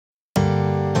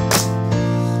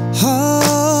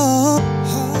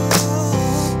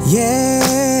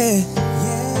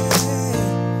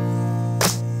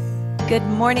Good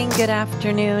morning, good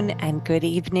afternoon, and good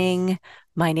evening.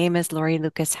 My name is Lori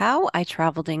Lucas Howe. I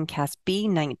traveled in CASB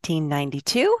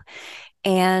 1992,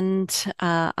 and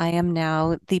I am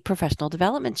now the Professional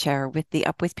Development Chair with the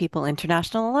Up With People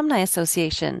International Alumni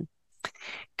Association.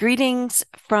 Greetings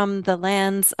from the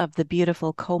lands of the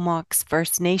beautiful Comox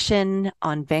First Nation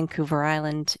on Vancouver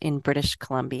Island in British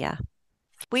Columbia.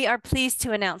 We are pleased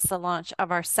to announce the launch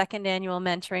of our second annual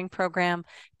mentoring program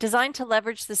designed to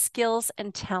leverage the skills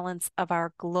and talents of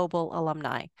our global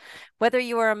alumni. Whether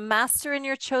you are a master in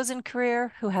your chosen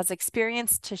career who has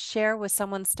experience to share with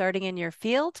someone starting in your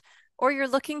field, or you're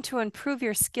looking to improve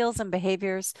your skills and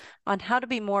behaviors on how to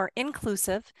be more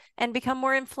inclusive and become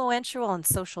more influential on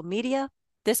social media,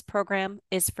 this program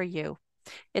is for you.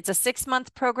 It's a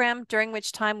 6-month program during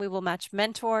which time we will match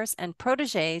mentors and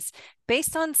proteges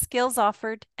based on skills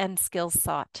offered and skills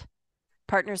sought.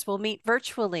 Partners will meet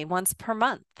virtually once per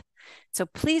month. So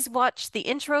please watch the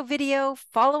intro video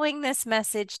following this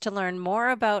message to learn more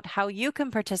about how you can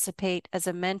participate as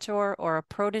a mentor or a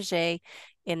protege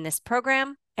in this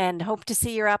program, and hope to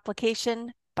see your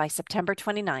application by September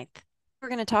 29th. We're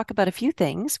going to talk about a few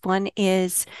things. One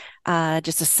is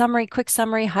just a quick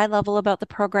summary, high level about the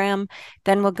program.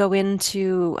 Then we'll go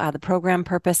into the program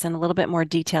purpose and a little bit more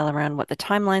detail around what the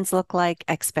timelines look like,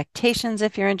 expectations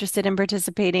if you're interested in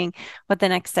participating, what the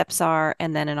next steps are,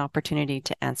 and then an opportunity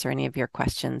to answer any of your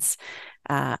questions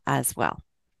as well.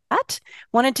 But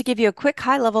wanted to give you a quick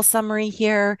high-level summary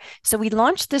here. So we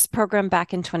launched this program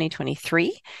back in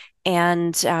 2023,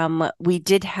 and we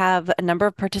did have a number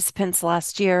of participants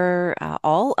last year,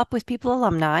 all Up With People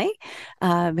alumni,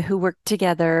 who worked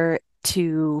together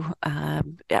to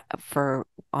for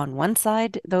on one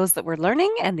side those that were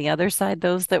learning and the other side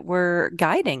those that were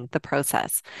guiding the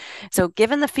process. So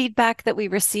given the feedback that we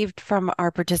received from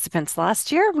our participants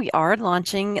last year, we are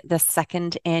launching the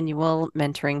second annual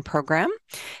mentoring program.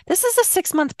 This is a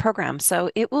 6-month program, so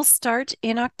it will start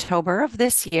in October of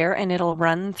this year and it'll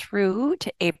run through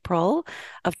to April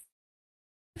of.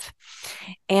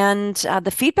 And the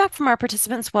feedback from our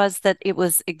participants was that it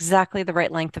was exactly the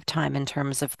right length of time in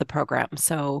terms of the program.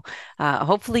 So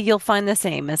hopefully you'll find the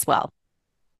same as well.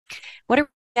 What we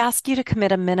ask you to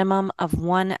commit a minimum of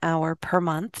 1 hour per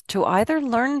month to either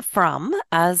learn from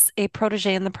as a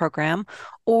protege in the program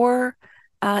or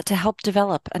to help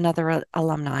develop another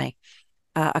alumni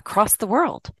across the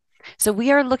world. So we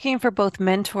are looking for both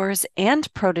mentors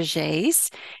and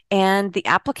proteges, and the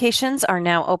applications are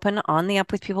now open on the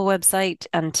Up With People website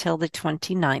until the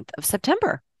 29th of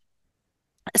September.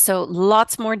 So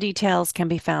lots more details can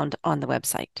be found on the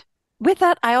website. With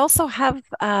that, I also have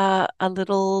a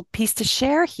little piece to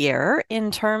share here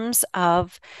in terms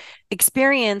of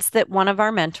experience that one of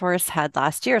our mentors had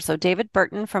last year. So David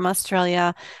Burton from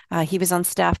Australia, he was on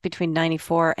staff between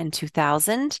 94 and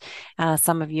 2000.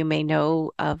 Some of you may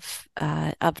know of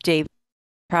Dave,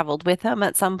 traveled with him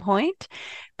at some point,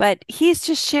 but he's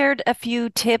just shared a few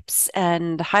tips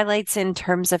and highlights in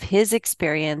terms of his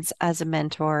experience as a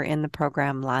mentor in the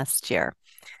program last year.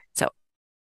 So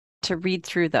to read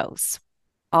through those.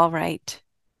 All right.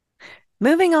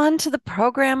 Moving on to the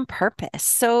program purpose.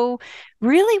 So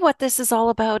really what this is all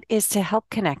about is to help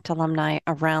connect alumni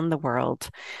around the world.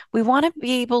 We want to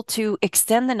be able to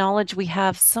extend the knowledge we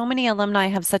have. So many alumni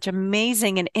have such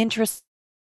amazing and interesting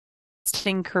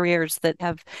careers that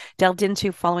have delved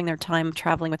into following their time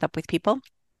traveling with Up With People.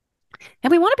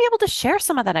 And we want to be able to share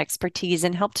some of that expertise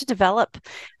and help to develop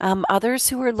others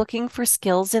who are looking for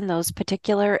skills in those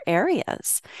particular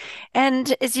areas.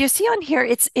 And as you see on here,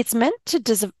 it's meant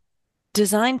to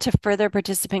designed to further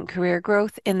participant career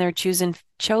growth in their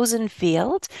chosen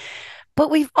field. But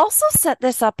we've also set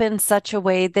this up in such a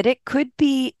way that it could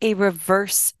be a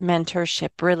reverse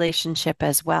mentorship relationship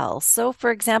as well. So,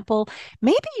 for example,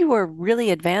 maybe you are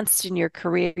really advanced in your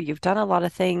career, you've done a lot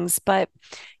of things, but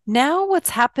now what's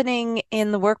happening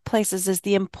in the workplaces is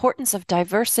the importance of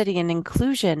diversity and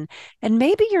inclusion. And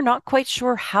maybe you're not quite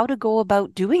sure how to go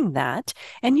about doing that.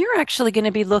 And you're actually going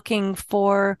to be looking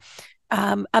for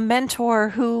a mentor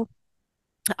who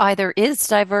either is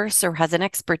diverse or has an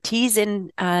expertise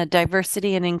in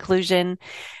diversity and inclusion,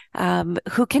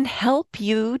 who can help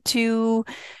you to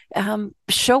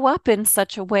show up in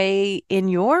such a way in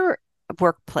your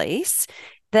workplace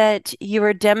that you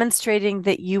are demonstrating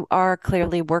that you are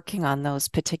clearly working on those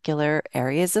particular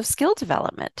areas of skill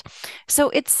development. So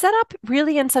it's set up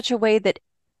really in such a way that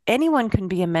anyone can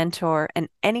be a mentor and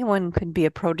anyone can be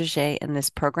a protege in this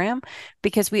program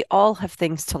because we all have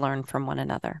things to learn from one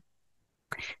another.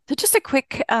 So just a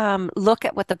quick look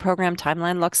at what the program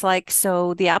timeline looks like.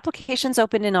 So the applications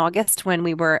opened in August when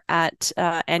we were at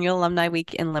Annual Alumni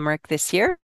Week in Limerick this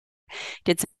year.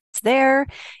 Did some there.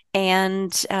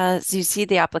 And as you see,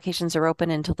 the applications are open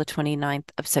until the 29th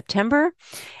of September.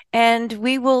 And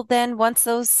we will then, once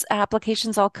those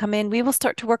applications all come in, we will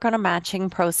start to work on a matching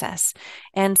process.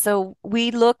 And so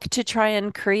we look to try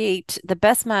and create the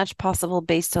best match possible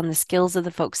based on the skills of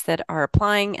the folks that are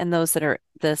applying and those that are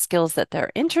the skills that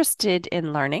they're interested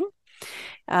in learning.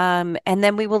 And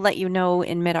then we will let you know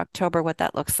in mid-October what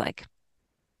that looks like.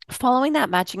 Following that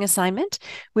matching assignment,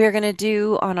 we are going to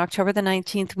do on October the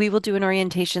 19th, we will do an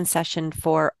orientation session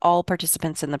for all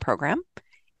participants in the program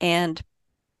and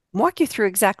walk you through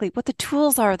exactly what the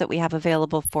tools are that we have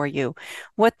available for you,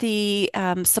 what the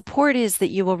support is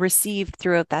that you will receive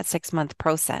throughout that 6-month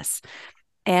process.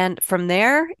 And from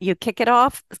there, you kick it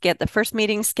off, get the first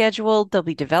meeting scheduled. There'll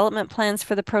be development plans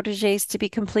for the proteges to be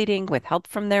completing with help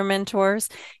from their mentors.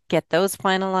 Get those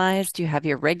finalized. You have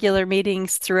your regular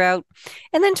meetings throughout.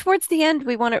 And then towards the end,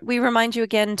 we remind you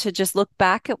again to just look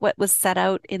back at what was set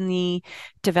out in the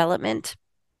development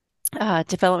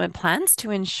plans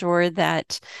to ensure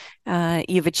that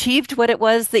you've achieved what it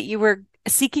was that you were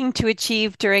seeking to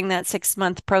achieve during that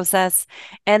 6-month process.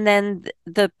 And then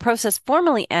the process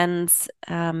formally ends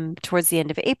towards the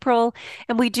end of April.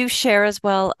 And we do share as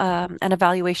well an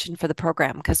evaluation for the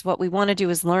program, because what we want to do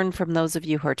is learn from those of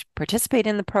you who are to participate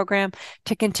in the program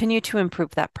to continue to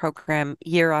improve that program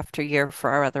year after year for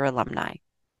our other alumni.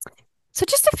 So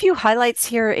just a few highlights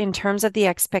here in terms of the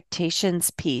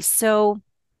expectations piece. So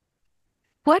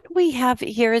what we have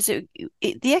here is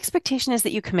the expectation is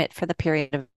that you commit for the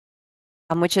period of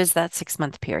which is that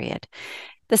 6-month period.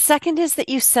 The second is that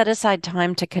you set aside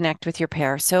time to connect with your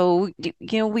pair. So,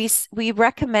 we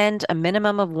recommend a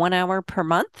minimum of 1 hour per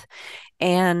month.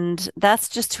 And that's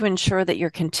just to ensure that you're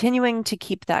continuing to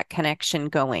keep that connection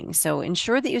going. So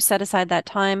ensure that you set aside that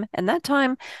time. And that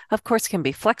time, of course, can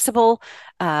be flexible,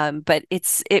 but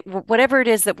whatever it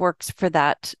is that works for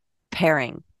that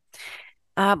pairing.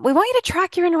 We want you to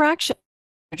track your interaction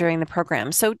during the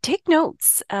program. So take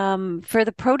notes for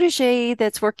the protege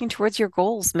that's working towards your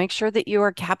goals. Make sure that you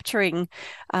are capturing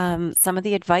some of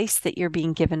the advice that you're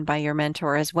being given by your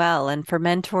mentor as well. And for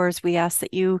mentors, we ask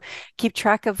that you keep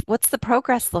track of what's the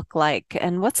progress look like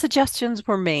and what suggestions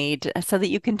were made so that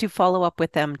you can do follow up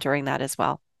with them during that as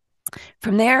well.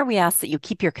 From there, we ask that you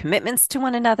keep your commitments to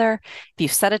one another. If you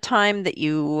set a time, that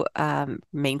you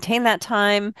maintain that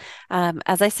time.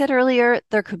 As I said earlier,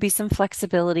 there could be some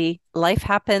flexibility. Life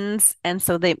happens, and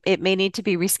so it may need to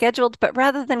be rescheduled. But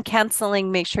rather than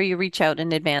canceling, make sure you reach out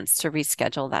in advance to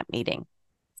reschedule that meeting.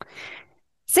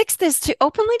 Sixth is to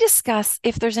openly discuss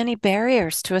if there's any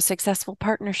barriers to a successful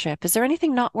partnership. Is there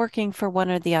anything not working for one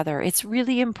or the other? It's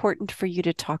really important for you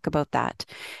to talk about that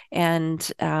and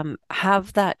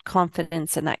have that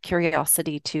confidence and that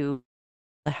curiosity to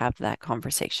have that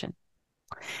conversation.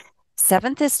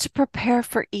 Seventh is to prepare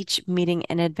for each meeting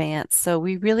in advance. So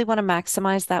we really want to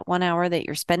maximize that 1 hour that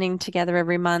you're spending together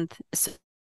every month. So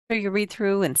you read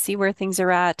through and see where things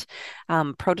are at.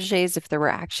 Proteges, if there were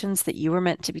actions that you were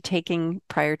meant to be taking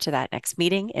prior to that next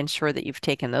meeting, ensure that you've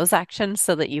taken those actions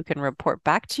so that you can report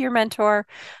back to your mentor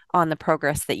on the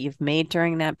progress that you've made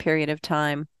during that period of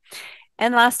time.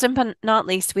 And last but not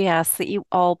least, we ask that you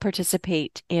all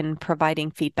participate in providing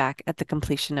feedback at the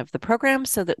completion of the program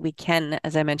so that we can,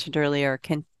 as I mentioned earlier,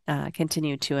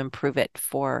 continue to improve it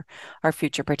for our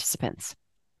future participants.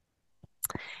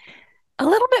 A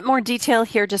little bit more detail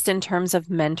here just in terms of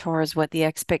mentors, what the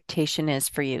expectation is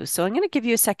for you. So I'm going to give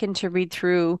you a second to read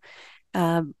through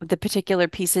the particular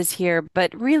pieces here,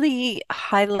 but really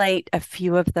highlight a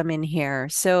few of them in here.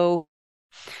 So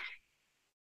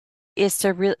is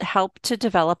to help to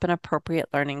develop an appropriate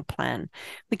learning plan.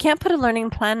 We can't put a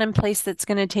learning plan in place that's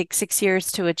going to take 6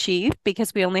 years to achieve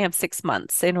because we only have 6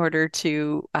 months in order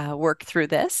to work through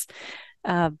this.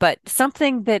 But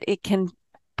something that it can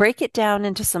break it down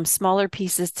into some smaller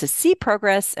pieces to see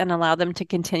progress and allow them to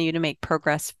continue to make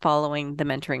progress following the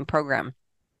mentoring program.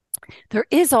 There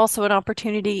is also an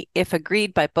opportunity, if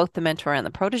agreed by both the mentor and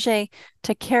the protege,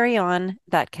 to carry on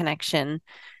that connection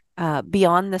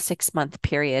beyond the 6-month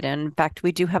period. And in fact,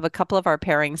 we do have a couple of our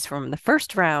pairings from the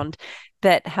first round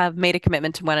that have made a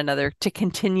commitment to one another to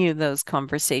continue those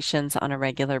conversations on a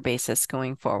regular basis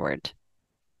going forward.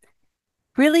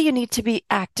 Really, you need to be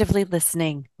actively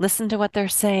listening, listen to what they're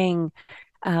saying,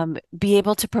 be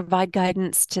able to provide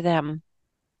guidance to them.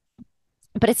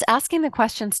 But it's asking the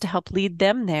questions to help lead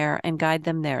them there and guide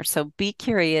them there. So be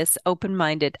curious,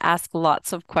 open-minded, ask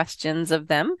lots of questions of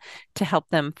them to help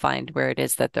them find where it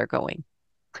is that they're going.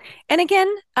 And again,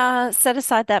 set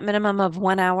aside that minimum of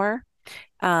 1 hour.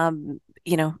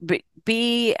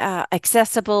 Be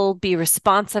accessible, be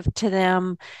responsive to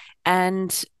them,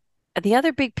 and the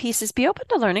other big piece is be open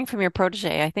to learning from your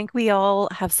protege. I think we all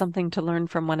have something to learn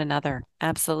from one another.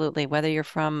 Absolutely. Whether you're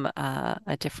from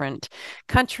a different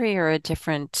country or a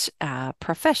different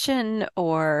profession,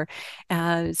 or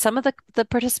some of the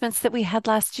participants that we had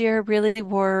last year really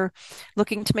were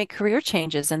looking to make career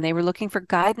changes and they were looking for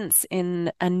guidance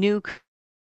in a new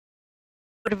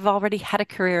would have already had a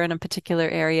career in a particular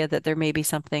area that there may be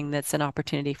something that's an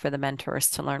opportunity for the mentors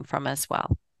to learn from as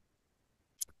well.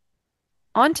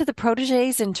 On to the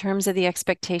proteges in terms of the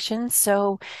expectations.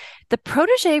 So the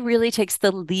protege really takes the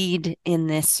lead in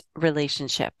this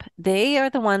relationship. They are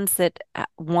the ones that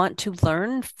want to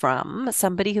learn from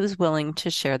somebody who's willing to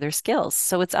share their skills.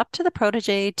 So it's up to the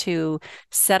protege to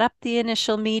set up the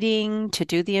initial meeting, to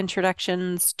do the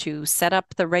introductions, to set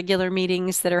up the regular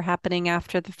meetings that are happening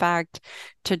after the fact,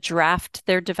 to draft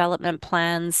their development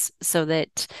plans so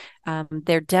that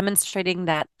they're demonstrating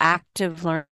that active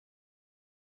learning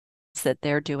that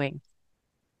they're doing.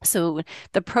 So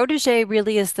the protege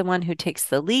really is the one who takes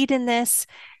the lead in this.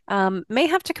 May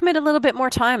have to commit a little bit more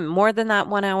time, more than that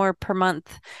 1 hour per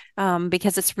month,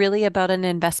 because it's really about an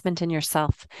investment in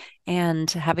yourself and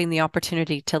having the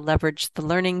opportunity to leverage the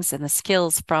learnings and the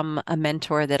skills from a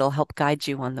mentor that'll help guide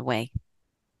you on the way.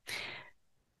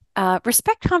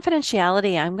 Respect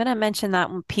confidentiality. I'm going to mention that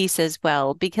piece as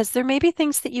well, because there may be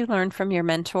things that you learn from your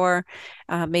mentor.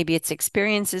 Maybe it's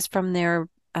experiences from their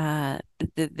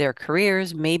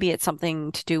careers. Maybe it's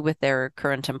something to do with their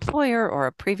current employer or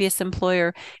a previous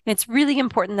employer. And it's really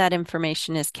important that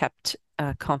information is kept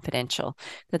confidential,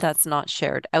 that's not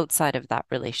shared outside of that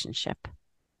relationship.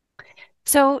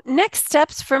 So next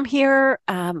steps from here,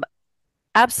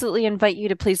 absolutely invite you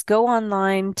to please go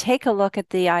online, take a look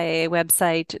at the IAA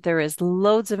website. There is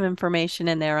loads of information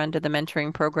in there under the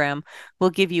mentoring program. We'll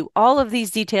give you all of these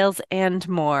details and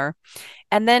more.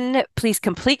 And then please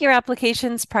complete your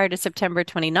applications prior to September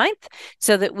 29th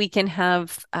so that we can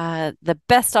have the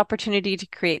best opportunity to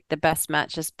create the best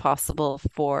matches possible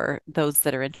for those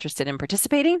that are interested in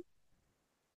participating.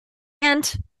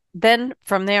 And then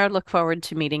from there, look forward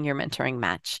to meeting your mentoring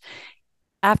match.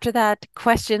 After that,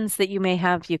 questions that you may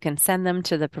have, you can send them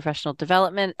to the professional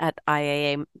development at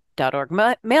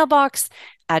IAA.org mailbox.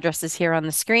 Address is here on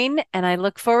the screen, and I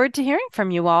look forward to hearing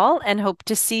from you all and hope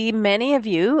to see many of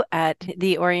you at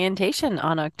the orientation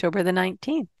on October the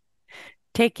 19th.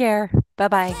 Take care.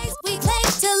 Bye-bye.